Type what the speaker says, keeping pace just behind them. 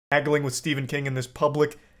haggling with Stephen King in this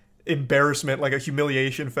public embarrassment, like a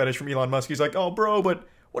humiliation fetish from Elon Musk. He's like, oh, bro, but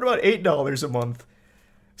what about $8 a month?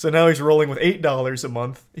 So now he's rolling with $8 a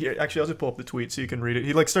month. Here, actually, I'll just pull up the tweet so you can read it.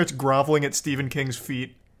 He like starts groveling at Stephen King's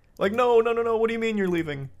feet. Like, no, no, no, no, what do you mean you're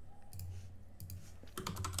leaving?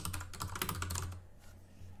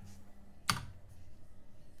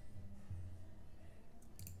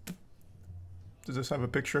 Does this have a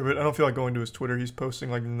picture of it? I don't feel like going to his Twitter. He's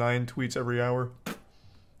posting like 9 tweets every hour. I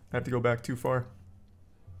have to go back too far.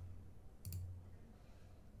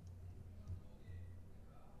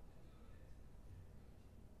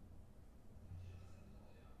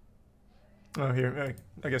 Oh, here.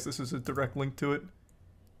 I guess this is a direct link to it.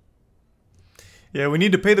 Yeah, we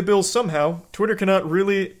need to pay the bills somehow. Twitter cannot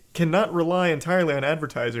rely entirely on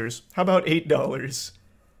advertisers. How about $8?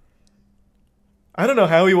 I don't know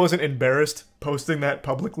how he wasn't embarrassed posting that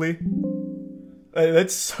publicly.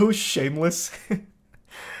 That's so shameless.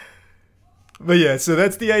 But yeah, so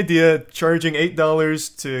that's the idea. Charging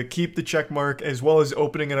 $8 to keep the check mark, as well as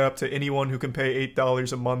opening it up to anyone who can pay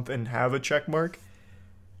 $8 a month and have a check mark.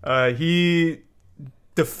 He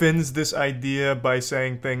defends this idea by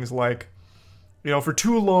saying things like, you know, for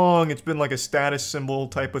too long it's been like a status symbol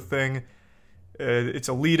type of thing. It's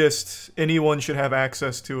elitist. Anyone should have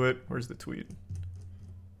access to it. Where's the tweet?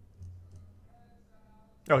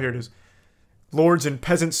 Oh, here it is. Lords and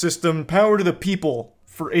peasant system, power to the people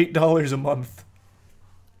for $8 a month.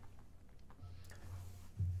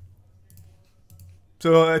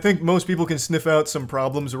 So I think most people can sniff out some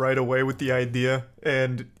problems right away with the idea,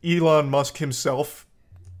 and Elon Musk himself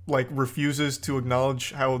like refuses to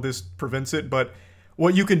acknowledge how this prevents it. But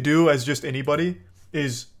what you can do as just anybody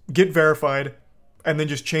is get verified and then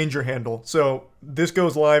just change your handle. So this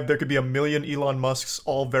goes live, there could be 1 million Elon Musks,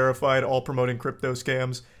 all verified, all promoting crypto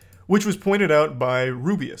scams, which was pointed out by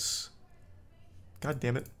Rubius. God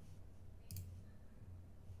damn it.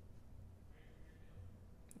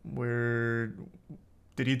 Where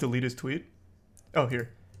did he delete his tweet? Oh,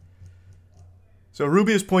 here. So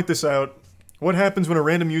Rubius point this out. What happens when a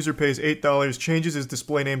random user pays $8, changes his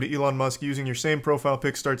display name to Elon Musk using your same profile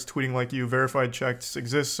pic, starts tweeting like you, verified checks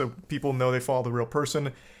exist so people know they follow the real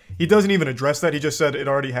person. He doesn't even address that, he just said it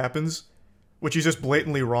already happens, which he's just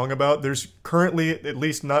blatantly wrong about. There's currently, at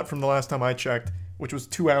least not from the last time I checked, which was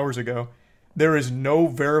 2 hours ago, there is no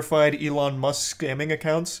verified Elon Musk scamming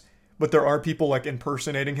accounts, but there are people like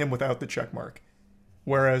impersonating him without the check mark.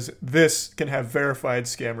 Whereas this can have verified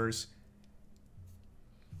scammers.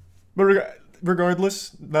 But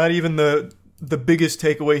regardless, not even the biggest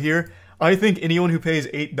takeaway here. I think anyone who pays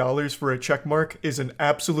 $8 for a check mark is an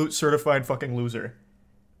absolute certified fucking loser.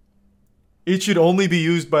 It should only be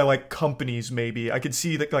used by like companies, maybe. I could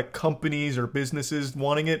see that like companies or businesses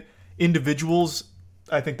wanting it. Individuals,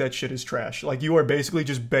 I think that shit is trash. Like, you are basically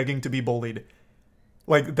just begging to be bullied.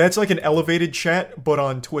 Like, that's like an elevated chat, but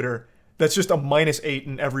on Twitter. That's just a -8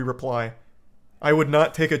 in every reply. I would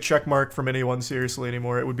not take a check mark from anyone seriously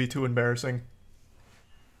anymore. It would be too embarrassing.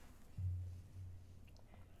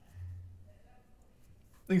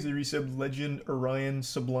 Thanks to the resub Legend, Orion,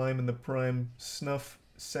 Sublime, and the Prime, Snuff,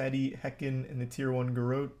 Sadie, Heckin, and the Tier 1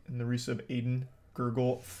 Garot, and the resub Aiden,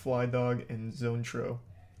 Gurgle, Flydog, and Zonetro.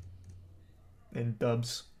 And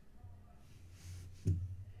Dubs.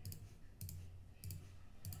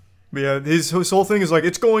 But yeah, his whole thing is like,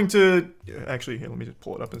 it's going to... Actually, here, let me just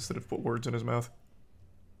pull it up instead of put words in his mouth.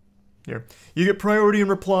 Here. You get priority in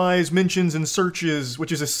replies, mentions, and searches,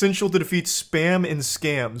 which is essential to defeat spam and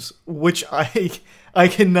scams. Which I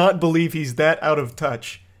cannot believe he's that out of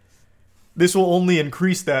touch. This will only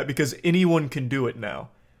increase that because anyone can do it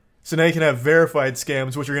now. So now you can have verified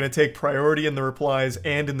scams, which are going to take priority in the replies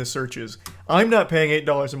and in the searches. I'm not paying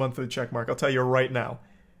 $8 a month for the checkmark, I'll tell you right now.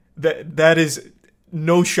 That is...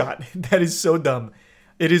 no shot. That is so dumb.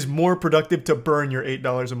 It is more productive to burn your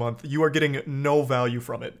 $8 a month. You are getting no value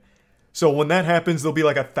from it. So when that happens, there'll be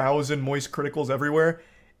like 1,000 MoistCr1tikals everywhere,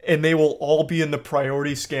 and they will all be in the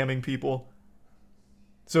priority scamming people.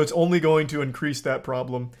 So it's only going to increase that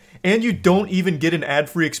problem. And you don't even get an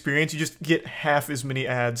ad-free experience, you just get half as many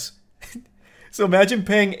ads. So imagine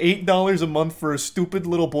paying $8 a month for a stupid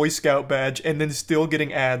little Boy Scout badge and then still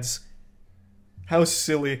getting ads. How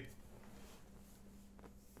silly.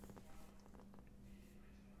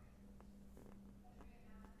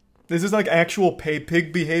 This is like actual pay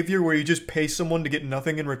pig behavior where you just pay someone to get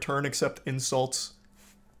nothing in return except insults.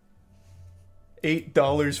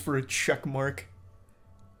 $8 for a check mark.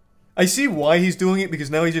 I see why he's doing it, because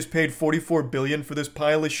now he just paid $44 billion for this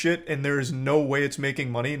pile of shit and there is no way it's making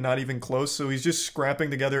money, not even close. So he's just scrapping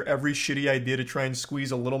together every shitty idea to try and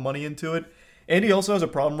squeeze a little money into it. And he also has a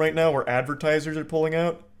problem right now where advertisers are pulling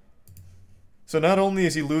out. So not only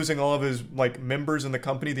is he losing all of his like members in the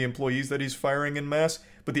company, the employees that he's firing en masse,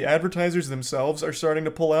 but the advertisers themselves are starting to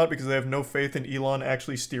pull out because they have no faith in Elon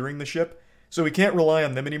actually steering the ship. So he can't rely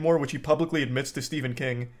on them anymore, which he publicly admits to Stephen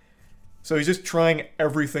King. So he's just trying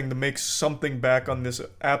everything to make something back on this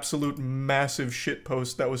absolute massive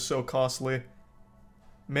shitpost that was so costly.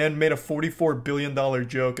 Man made a $44 billion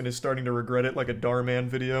joke and is starting to regret it like a Darman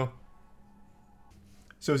video.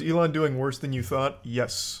 So is Elon doing worse than you thought?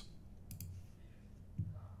 Yes.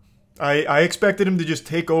 I expected him to just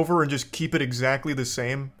take over and just keep it exactly the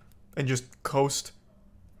same and just coast.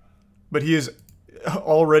 But he is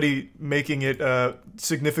already making it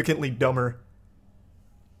significantly dumber.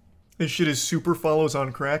 This shit is super follows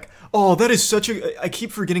on crack. Oh, that is such a... I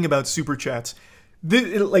keep forgetting about super chats.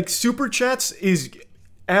 Like, super chats is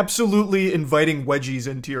absolutely inviting wedgies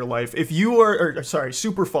into your life. If you are... Or, sorry,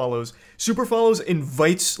 super follows. Super follows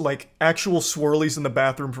invites, like, actual swirlies in the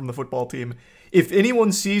bathroom from the football team. If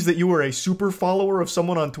anyone sees that you are a super follower of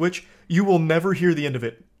someone on Twitch, you will never hear the end of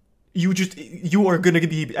it. You are going to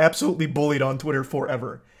be absolutely bullied on Twitter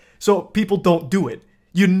forever. So people don't do it.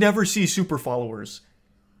 You never see super followers.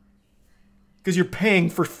 Because you're paying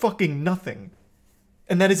for fucking nothing.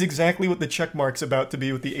 And that is exactly what the checkmark's about to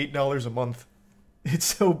be with the $8 a month. It's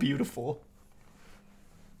so beautiful.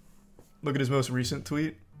 Look at his most recent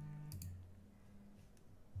tweet.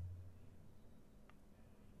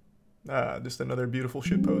 Ah, just another beautiful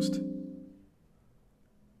shitpost.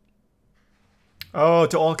 Oh,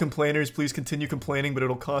 to all complainers, please continue complaining, but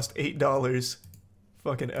it'll cost $8.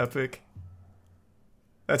 Fucking epic.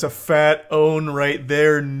 That's a fat own right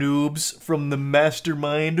there, noobs, from the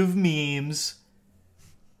mastermind of memes.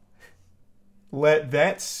 Let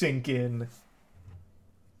that sink in.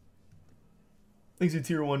 Thanks to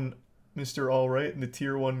Tier 1 Mr. Alright, and the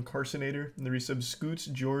Tier 1 Carsonator, and the resub Scoots,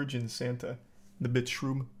 George, and Santa. The bit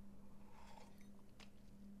shroom.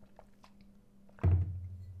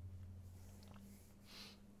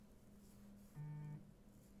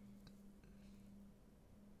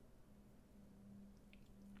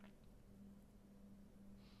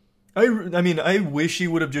 I mean, I wish he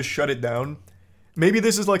would have just shut it down. Maybe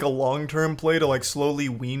this is like a long-term play to like slowly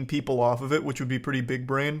wean people off of it, which would be pretty big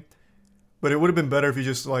brain. But it would have been better if he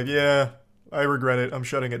just like, yeah, I regret it, I'm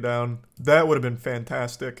shutting it down. That would have been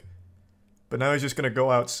fantastic. But now he's just gonna go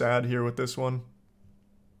out sad here with this one.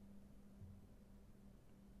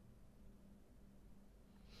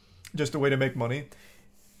 Just a way to make money.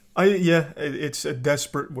 Yeah, it's a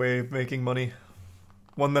desperate way of making money.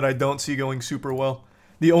 One that I don't see going super well.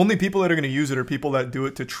 The only people that are going to use it are people that do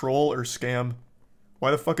it to troll or scam.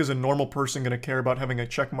 Why the fuck is a normal person going to care about having a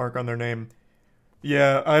check mark on their name?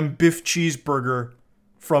 Yeah, I'm Biff Cheeseburger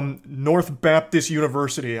from North Baptist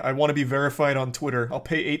University. I want to be verified on Twitter. I'll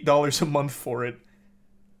pay $8 a month for it.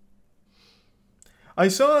 I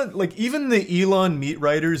saw, like, even the Elon meat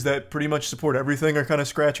writers that pretty much support everything are kind of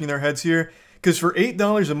scratching their heads here. Because for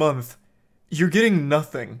 $8 a month, you're getting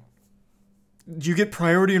nothing. You get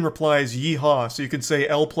priority in replies, yeehaw, so you can say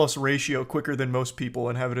L plus ratio quicker than most people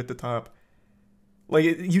and have it at the top. Like,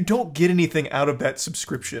 you don't get anything out of that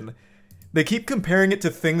subscription. They keep comparing it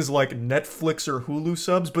to things like Netflix or Hulu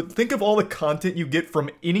subs, but think of all the content you get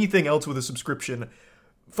from anything else with a subscription.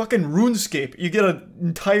 Fucking RuneScape, you get an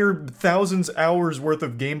entire thousands hours worth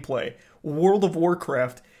of gameplay. World of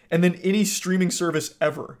Warcraft, and then any streaming service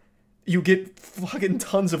ever. You get fucking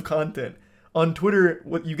tons of content. On Twitter,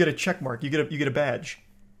 you get a check mark, you get a badge.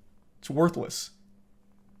 It's worthless.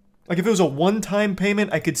 Like, if it was a one-time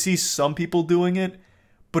payment, I could see some people doing it,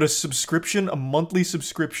 but a subscription, a monthly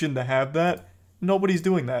subscription to have that, nobody's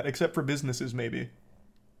doing that, except for businesses, maybe.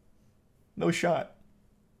 No shot.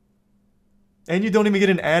 And you don't even get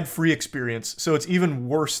an ad-free experience, so it's even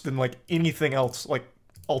worse than, like, anything else, like,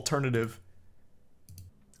 alternative.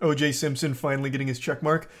 O.J. Simpson finally getting his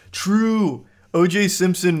checkmark. True! O.J.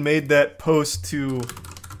 Simpson made that post to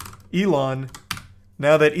Elon.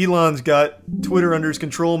 Now that Elon's got Twitter under his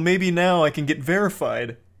control, maybe now I can get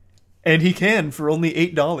verified. And he can for only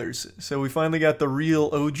 $8. So we finally got the real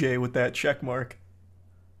OJ with that checkmark.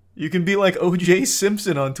 You can be like O.J.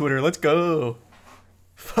 Simpson on Twitter. Let's go.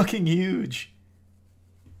 Fucking huge.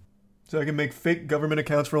 So I can make fake government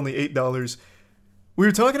accounts for only $8. We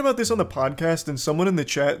were talking about this on the podcast, and someone in the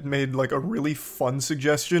chat made like a really fun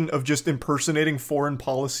suggestion of just impersonating foreign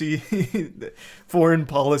policy,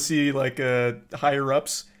 like higher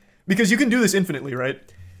ups, because you can do this infinitely, right?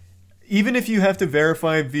 Even if you have to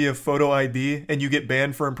verify via photo ID and you get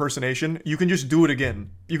banned for impersonation, you can just do it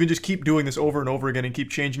again. You can just keep doing this over and over again and keep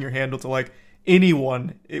changing your handle to like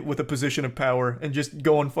anyone with a position of power and just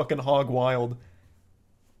going fucking hog wild.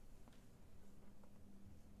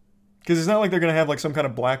 Because it's not like they're going to have like some kind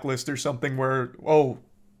of blacklist or something where, oh,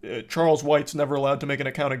 Charles White's never allowed to make an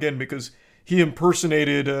account again because he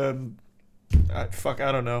impersonated, I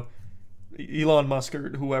don't know, Elon Musk or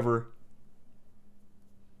whoever.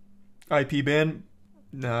 IP ban?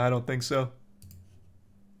 No, I don't think so.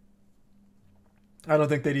 I don't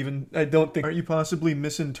think they'd even, aren't you possibly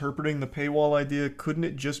misinterpreting the paywall idea? Couldn't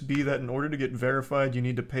it just be that in order to get verified, you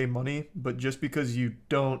need to pay money, but just because you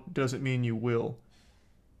don't doesn't mean you will?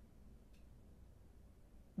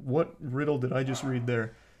 What riddle did I just read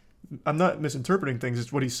there? I'm not misinterpreting things,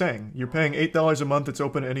 it's what he's saying. You're paying $8 a month, it's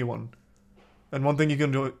open to anyone. And one thing you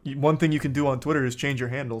can do on Twitter is change your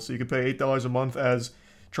handle. So you could pay $8 a month as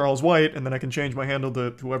Charles White, and then I can change my handle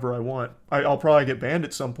to whoever I want. I'll probably get banned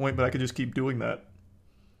at some point, but I could just keep doing that.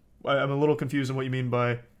 I'm a little confused on what you mean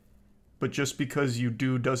by, but just because you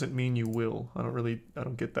do doesn't mean you will. I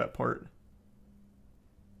don't get that part.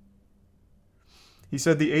 He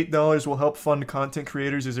said the $8 will help fund content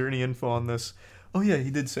creators. Is there any info on this? Oh yeah, he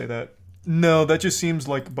did say that. No, that just seems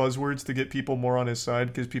like buzzwords to get people more on his side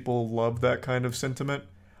because people love that kind of sentiment.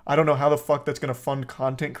 I don't know how the fuck that's going to fund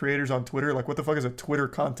content creators on Twitter. Like, what the fuck is a Twitter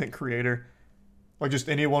content creator? Like, just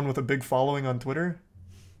anyone with a big following on Twitter?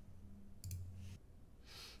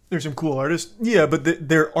 There's some cool artists. Yeah, but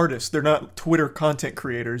they're artists. They're not Twitter content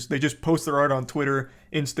creators. They just post their art on Twitter,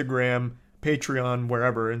 Instagram, Patreon,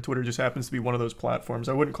 wherever, and Twitter just happens to be one of those platforms.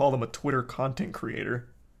 I wouldn't call them a Twitter content creator.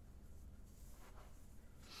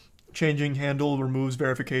 Changing handle removes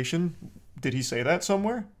verification. Did he say that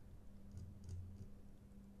somewhere?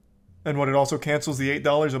 And what, it also cancels the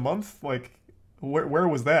 $8 a month? Like, where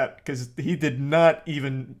was that? Because he did not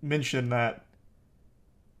even mention that.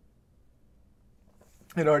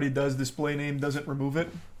 It already does. Display name doesn't remove it.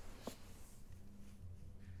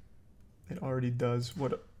 It already does.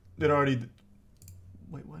 What? It already...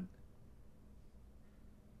 Wait, what?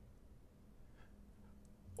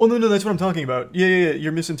 Oh, no, that's what I'm talking about. Yeah,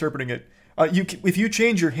 you're misinterpreting it. If you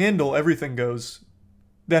change your handle, everything goes.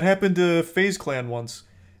 That happened to FaZe Clan once.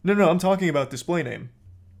 No, I'm talking about display name.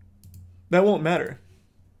 That won't matter.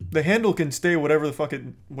 The handle can stay whatever the fuck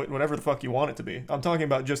you want it to be. I'm talking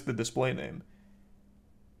about just the display name.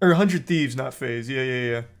 Or 100 Thieves, not FaZe.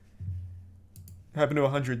 Yeah. Happened to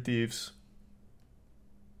 100 Thieves.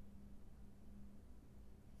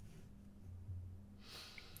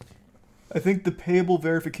 I think the payable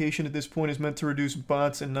verification at this point is meant to reduce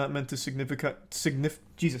bots and not meant to signify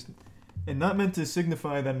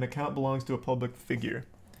that an account belongs to a public figure.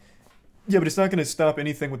 Yeah, but it's not going to stop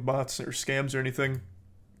anything with bots or scams or anything,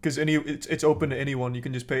 because it's open to anyone. You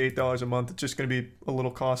can just pay $8 a month. It's just going to be a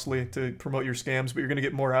little costly to promote your scams, but you're going to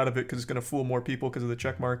get more out of it because it's going to fool more people because of the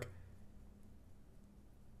check mark.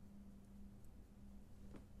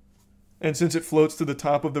 And since it floats to the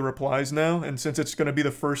top of the replies now, and since it's going to be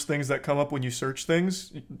the first things that come up when you search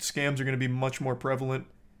things, scams are going to be much more prevalent.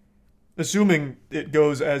 Assuming it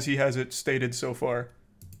goes as he has it stated so far.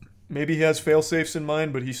 Maybe he has fail-safes in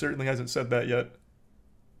mind, but he certainly hasn't said that yet.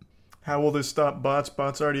 How will this stop bots?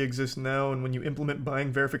 Bots already exist now, and when you implement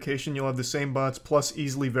buying verification, you'll have the same bots plus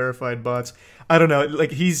easily verified bots. I don't know,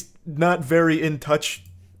 like, he's not very in touch.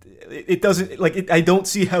 It doesn't, like, I don't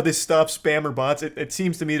see how this stops spam or bots. It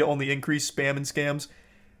seems to me to only increase spam and scams,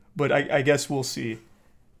 but I guess we'll see.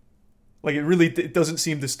 Like, it doesn't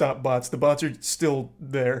seem to stop bots. The bots are still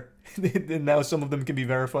there, and now some of them can be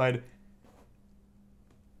verified.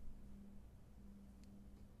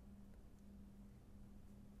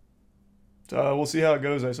 We'll see how it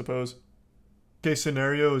goes, I suppose.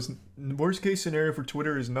 Worst case scenario for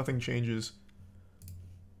Twitter is nothing changes.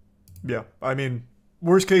 Yeah, I mean,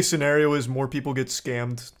 worst case scenario is more people get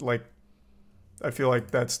scammed. Like, I feel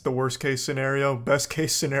like that's the worst case scenario. Best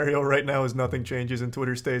case scenario right now is nothing changes and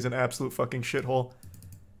Twitter stays an absolute fucking shithole.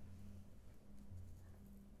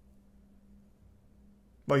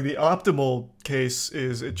 Like, the optimal case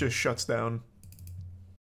is it just shuts down.